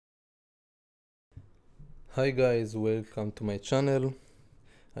Hi guys, welcome to my channel.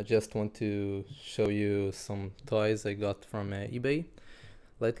 I just want to show you some toys I got from eBay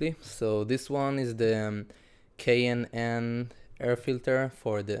lately. So this one is the K&N Air Filter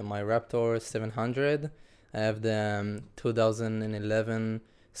for my Raptor 700. I have the 2011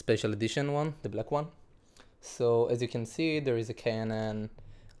 special edition one, the black one. So as you can see, there is a K&N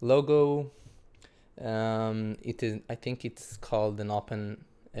logo. I think it's called an open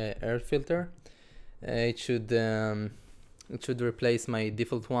air filter. It should replace my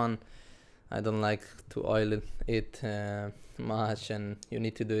default one. I don't like to oil it much, and you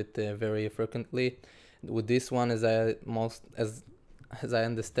need to do it very frequently. With this one, as I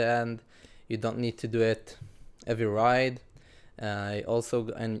understand, you don't need to do it every ride.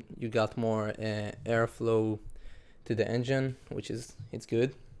 And you got more airflow to the engine, which is it's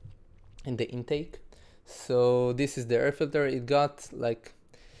good in the intake. So this is the air filter. It got like,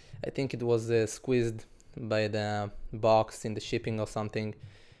 I think it was squeezed by the box in the shipping or something.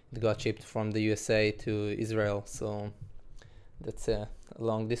 It got shipped from the USA to Israel, so that's a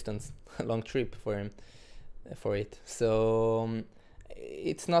long distance, a long trip for him, for it. So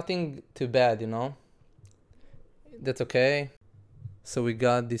it's nothing too bad, you know. That's okay. So we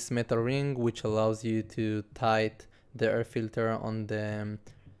got this metal ring which allows you to tighten the air filter on the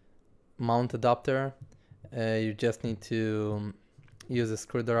mount adapter. You just need to use a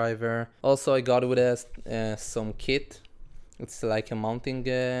screwdriver. Also, I got with us some kit. It's like a mounting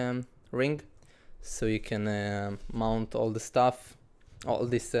ring, so you can mount all the stuff, all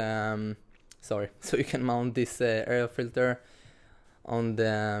this. So you can mount this air filter on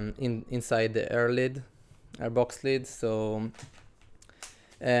the inside the air box lid. So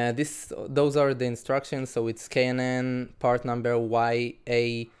those are the instructions. So it's K&N part number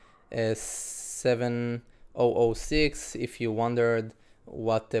YA7006. If you wondered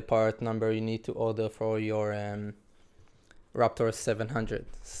what the part number you need to order for your Raptor 700.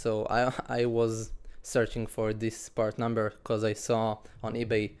 So I was searching for this part number because I saw on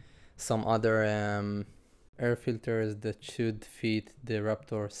eBay some other air filters that should fit the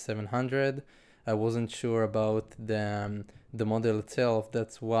Raptor 700. I wasn't sure about the model itself.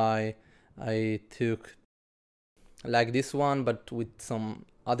 That's why I took like this one, but with some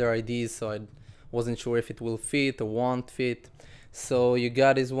other IDs, so I wasn't sure if it will fit or won't fit. So you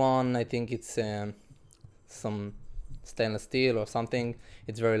got this one. I think it's some stainless steel or something.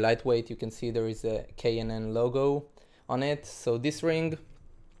 It's very lightweight. You can see there is a K&N logo on it. So this ring,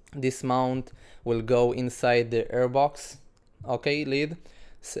 this mount will go inside the airbox, okay, lid.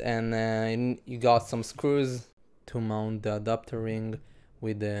 And you got some screws to mount the adapter ring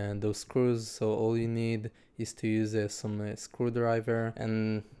with those screws. So all you need is to use some screwdriver,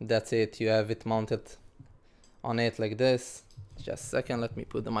 and that's it. You have it mounted on it like this. Just a second, let me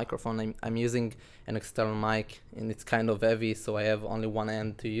put the microphone. I'm using an external mic, and it's kind of heavy, so I have only one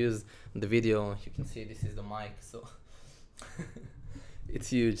end to use in the video. You can see this is the mic, so it's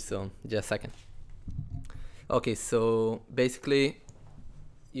huge. So just a second. Okay, so basically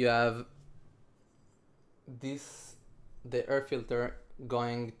you have the air filter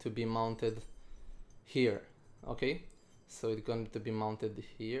going to be mounted here. Okay, so it's going to be mounted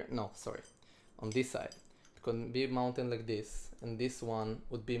here. No, sorry, on this side. It can be mounted like this, and this one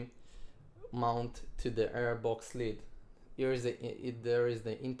would be mounted to the air box lid. Here is there is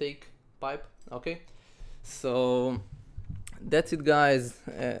the intake pipe. Okay, so that's it, guys.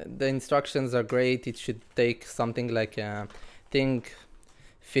 The instructions are great. It should take something like I think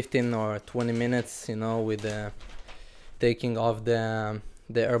 15 or 20 minutes, you know, with taking off the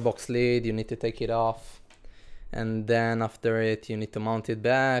airbox lid. You need to take it off, and then after it you need to mount it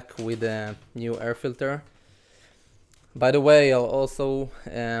back with a new air filter. By the way, I'll also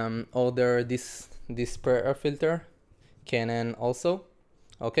order this spare air filter, K&N also.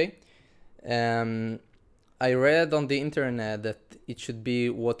 Okay, I read on the internet that it should be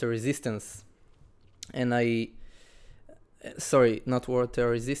water resistance, and sorry, not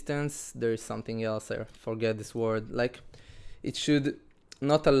water resistance, there is something else, I forget this word. Like, it should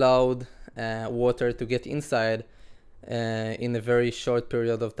not allow water to get inside in a very short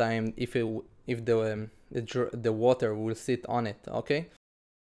period of time if the water will sit on it. Okay,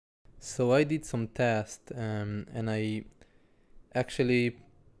 so I did some tests, and I actually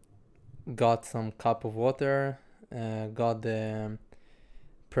got some cup of water, got the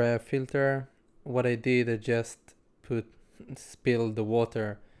pre filter. What I did, I just spill the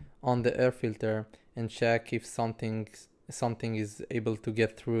water on the air filter and check if something is able to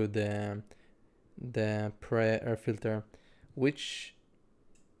get through the pre-air filter, which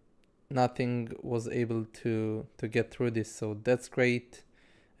nothing was able to get through this. So that's great.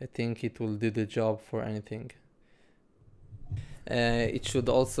 I think it will do the job for anything. It should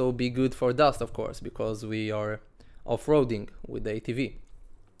also be good for dust, of course, because we are off-roading with the ATV.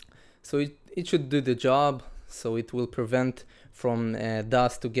 So it should do the job, so it will prevent from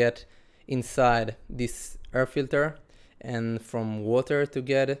dust to get inside this air filter and from water to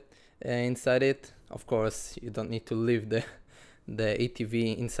get inside it. Of course, you don't need to leave the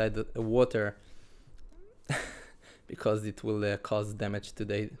ATV inside the water because it will cause damage to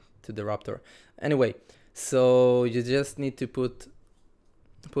the Raptor. Anyway, so you just need to put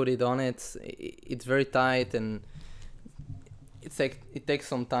it on. It's very tight and it takes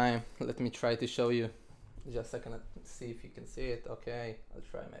some time. Let me try to show you. Just a second, see if you can see it. Okay, I'll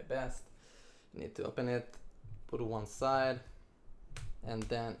try my best. You need to open it, put it one side, and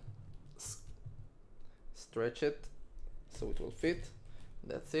then stretch it so it will fit.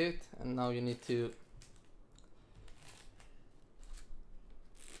 That's it. And now you need to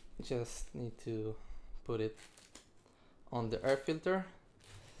put it on the air filter.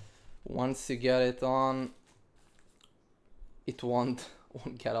 Once you get it on, it won't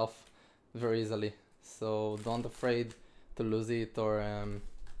get off very easily, so don't afraid to lose it, or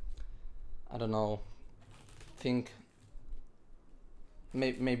I don't know, think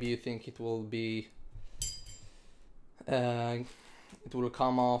maybe you think it will be it will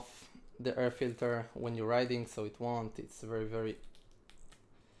come off the air filter when you're riding, so it won't. It's very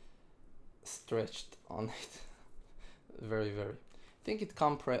stretched on it. very. I think it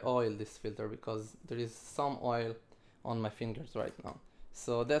can pre-oil this filter because there is some oil on my fingers right now.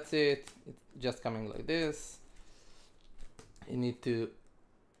 So that's it. It's just coming like this. You need to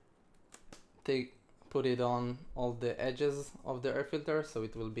put it on all the edges of the air filter so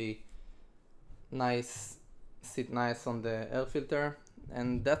it will be nice, sit nice on the air filter,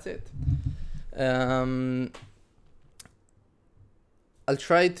 and that's it. I'll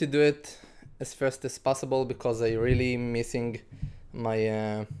try to do it as fast as possible because I really missing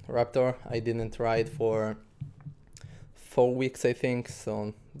my Raptor. I didn't ride for 4 weeks, I think,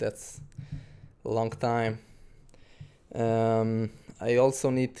 so that's a long time. I also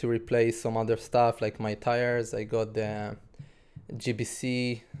need to replace some other stuff like my tires. I got the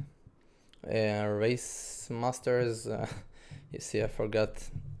GBC Race Masters. You see, I forgot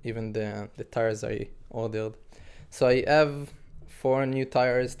even the tires I ordered. So I have 4 new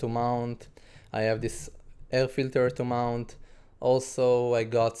tires to mount. I have this air filter to mount. Also, I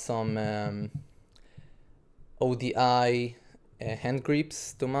got some ODI hand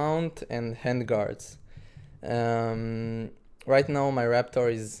grips to mount and hand guards. Right now my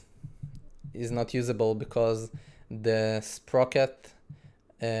Raptor is not usable because the sprocket,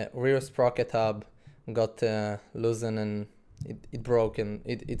 rear sprocket hub got loosened and it broke, and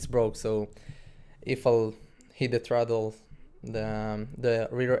it's broke. So if I'll hit the throttle, the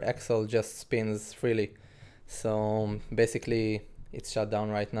rear axle just spins freely. So basically it's shut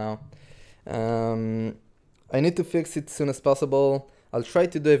down right now. I need to fix it as soon as possible. I'll try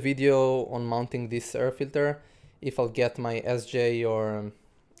to do a video on mounting this air filter if I'll get my SJ or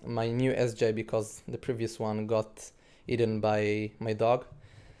my new SJ, because the previous one got eaten by my dog.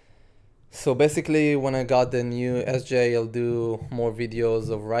 So basically when I got the new SJ, I'll do more videos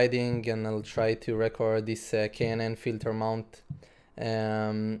of riding, and I'll try to record this K&N filter mount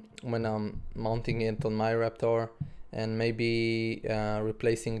when I'm mounting it on my Raptor, and maybe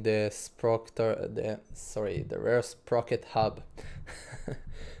replacing the rear sprocket hub.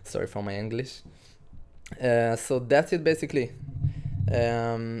 Sorry for my English. So that's it basically.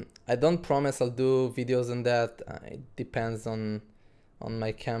 I don't promise I'll do videos on that. It depends on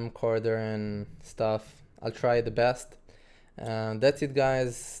my camcorder and stuff. I'll try the best. That's it,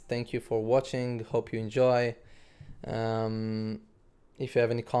 guys. Thank you for watching. Hope you enjoy. If you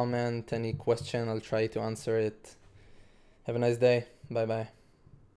have any comment, any question, I'll try to answer it. Have a nice day. Bye bye.